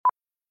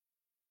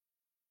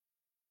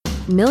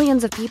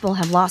Millions of people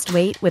have lost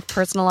weight with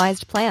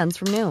personalized plans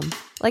from Noom.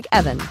 Like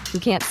Evan, who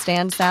can't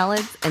stand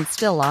salads and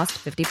still lost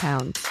 50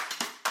 pounds.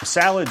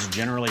 Salads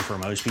generally for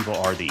most people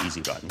are the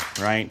easy button,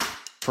 right?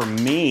 For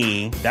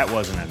me, that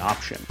wasn't an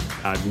option.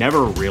 I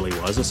never really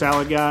was a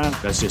salad guy.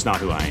 That's just not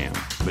who I am.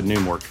 But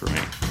Noom worked for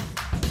me.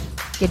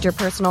 Get your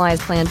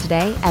personalized plan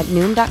today at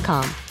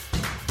Noom.com.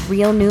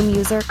 Real Noom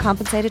user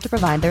compensated to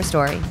provide their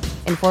story.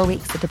 In 4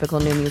 weeks, the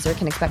typical Noom user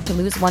can expect to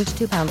lose 1 to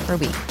 2 pounds per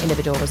week.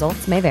 Individual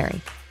results may vary.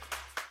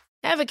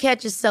 Ever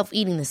catch yourself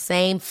eating the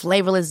same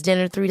flavorless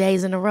dinner 3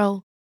 days in a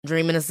row?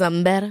 Dreaming of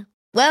something better?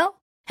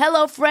 Well,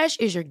 HelloFresh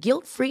is your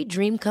guilt-free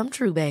dream come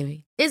true,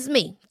 baby. It's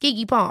me,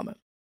 Keke Palmer.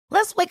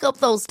 Let's wake up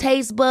those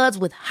taste buds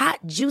with hot,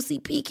 juicy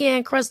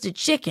pecan-crusted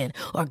chicken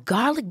or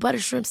garlic butter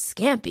shrimp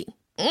scampi.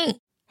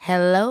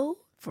 Hello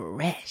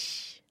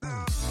Fresh.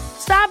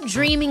 Stop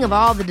dreaming of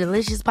all the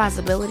delicious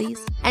possibilities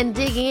and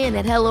dig in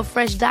at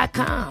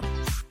HelloFresh.com.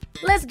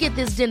 Let's get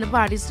this dinner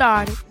party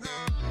started.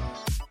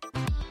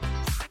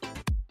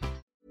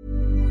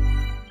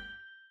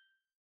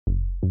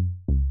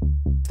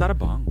 Is that a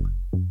bong?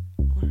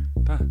 Where?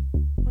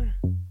 Where?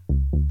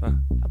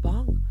 A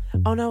bong?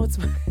 Oh no, it's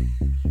my...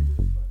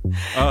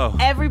 Oh.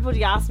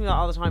 Everybody asks me that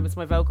all the time. It's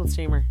my vocal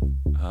steamer.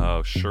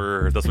 Oh,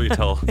 sure. That's what you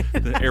tell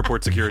the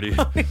airport security.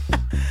 Oh, yeah.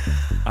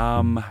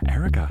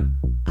 Erica.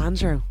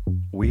 Andrew.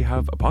 We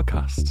have a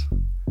podcast.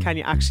 Can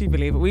you actually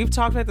believe it? We've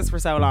talked about this for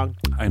so long.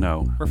 I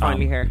know. We're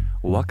finally here.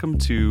 Welcome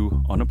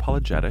to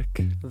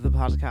Unapologetic. The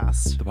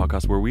podcast. The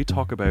podcast where we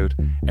talk about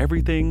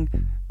everything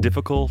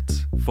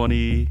difficult,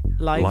 funny,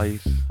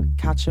 life.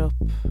 Catch up.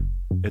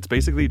 It's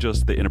basically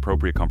just the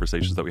inappropriate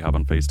conversations that we have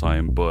on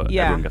FaceTime, but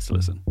everyone gets to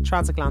listen.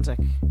 Transatlantic.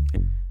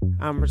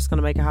 We're just going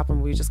to make it happen.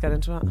 Will we just get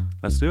into it?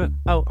 Let's do it.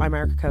 Oh, I'm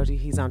Erica-Cody.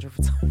 He's Andrew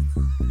Fitzsimons.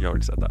 You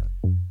already said that.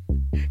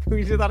 Can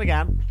we do that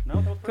again?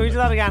 No, that was perfect. Can we do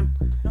that again?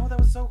 No, that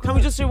was so good. Can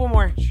we just do one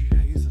more?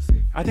 Jesus.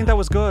 I think that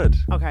was good.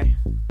 Okay.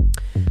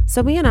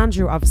 So me and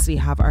Andrew obviously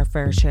have our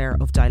fair share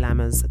of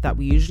dilemmas that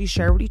we usually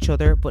share with each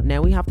other, but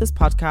now we have this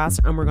podcast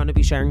and we're going to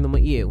be sharing them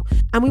with you.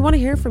 And we want to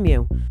hear from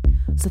you.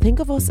 So think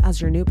of us as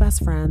your new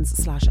best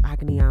friends /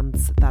 agony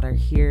aunts that are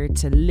here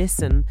to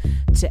listen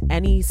to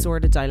any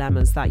sort of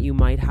dilemmas that you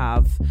might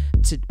have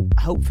to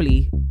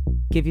hopefully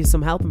give you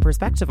some help and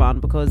perspective on,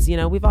 because, you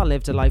know, we've all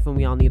lived a life and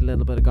we all need a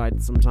little bit of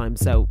guidance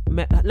sometimes. So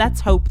let's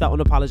hope that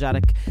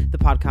Unapologetic, the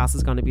podcast,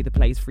 is going to be the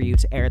place for you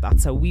to air that.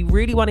 So we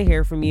really want to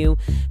hear from you.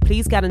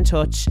 Please get in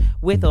touch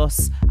with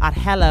us at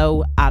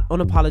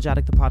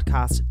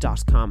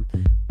hello@unapologeticthepodcast.com.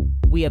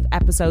 We have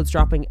episodes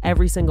dropping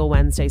every single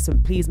Wednesday, so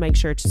please make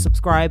sure to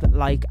subscribe,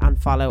 like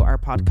and follow our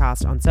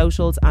podcast on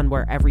socials and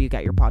wherever you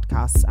get your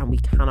podcasts, and we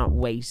cannot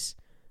wait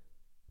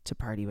to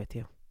party with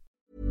you.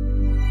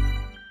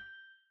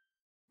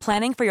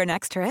 Planning for your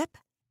next trip?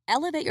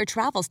 Elevate your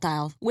travel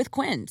style with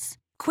Quince.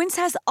 Quince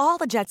has all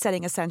the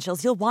jet-setting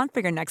essentials you'll want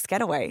for your next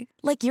getaway,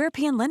 like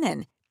European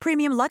linen,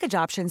 premium luggage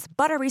options,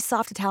 buttery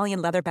soft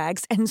Italian leather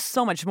bags, and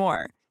so much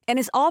more. And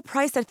is all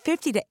priced at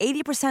 50 to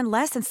 80%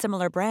 less than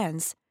similar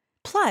brands.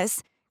 Plus,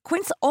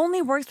 Quince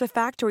only works with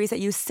factories that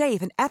use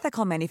safe and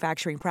ethical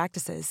manufacturing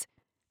practices.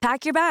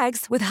 Pack your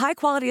bags with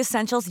high-quality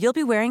essentials you'll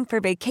be wearing for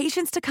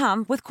vacations to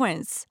come with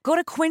Quince. Go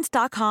to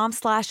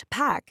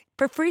quince.com/pack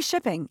for free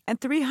shipping and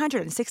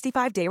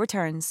 365-day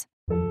returns.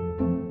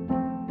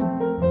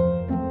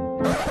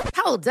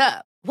 Hold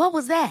up. What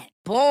was that?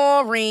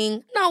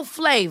 Boring. No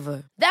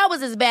flavor. That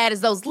was as bad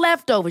as those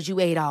leftovers you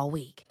ate all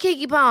week.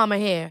 Keke Palmer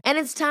here, and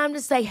it's time to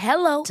say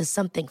hello to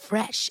something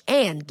fresh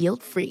and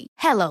guilt-free.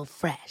 Hello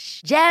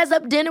Fresh. Jazz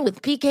up dinner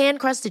with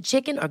pecan-crusted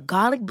chicken or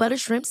garlic butter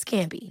shrimp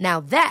scampi. Now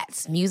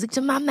that's music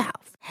to my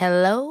mouth.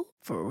 Hello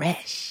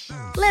Fresh.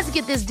 Let's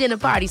get this dinner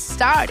party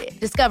started.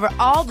 Discover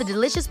all the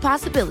delicious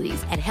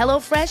possibilities at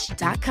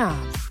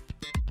HelloFresh.com.